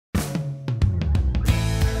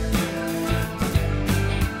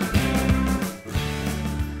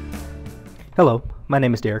Hello, my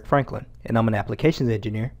name is Derrick Franklin, and I'm an applications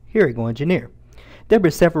engineer here at GoEngineer. There have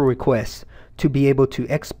been several requests to be able to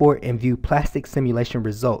export and view plastic simulation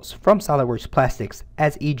results from SOLIDWORKS Plastics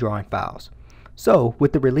as eDrawing files. So,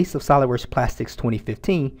 with the release of SOLIDWORKS Plastics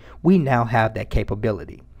 2015, we now have that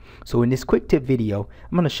capability. So in this quick tip video,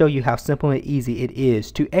 I'm going to show you how simple and easy it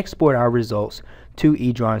is to export our results to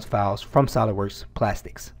eDrawings files from SOLIDWORKS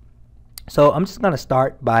Plastics. So I'm just going to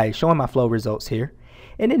start by showing my flow results here.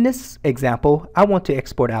 And in this example, I want to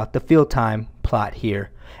export out the field time plot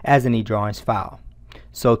here as an eDrawings file.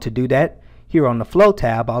 So to do that, here on the Flow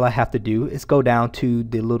tab, all I have to do is go down to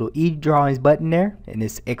the little eDrawings button there, and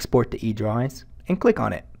it's Export to eDrawings, and click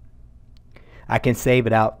on it. I can save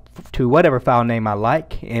it out to whatever file name I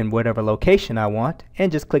like in whatever location I want,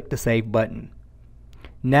 and just click the Save button.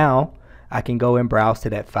 Now I can go and browse to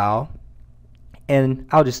that file, and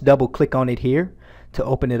I'll just double click on it here to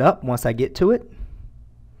open it up once I get to it.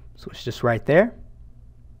 So it's just right there.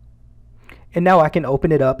 And now I can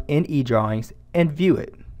open it up in eDrawings and view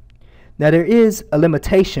it. Now there is a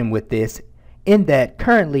limitation with this in that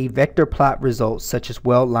currently vector plot results such as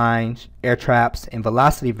weld lines, air traps, and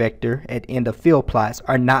velocity vector at end of field plots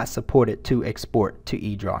are not supported to export to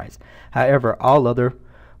eDrawings. However, all other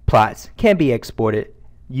plots can be exported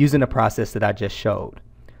using the process that I just showed.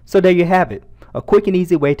 So there you have it. A quick and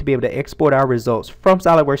easy way to be able to export our results from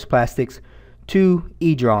SOLIDWORKS Plastics to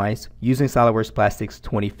eDrawings using SOLIDWORKS Plastics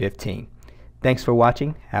 2015. Thanks for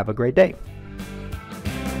watching. Have a great day.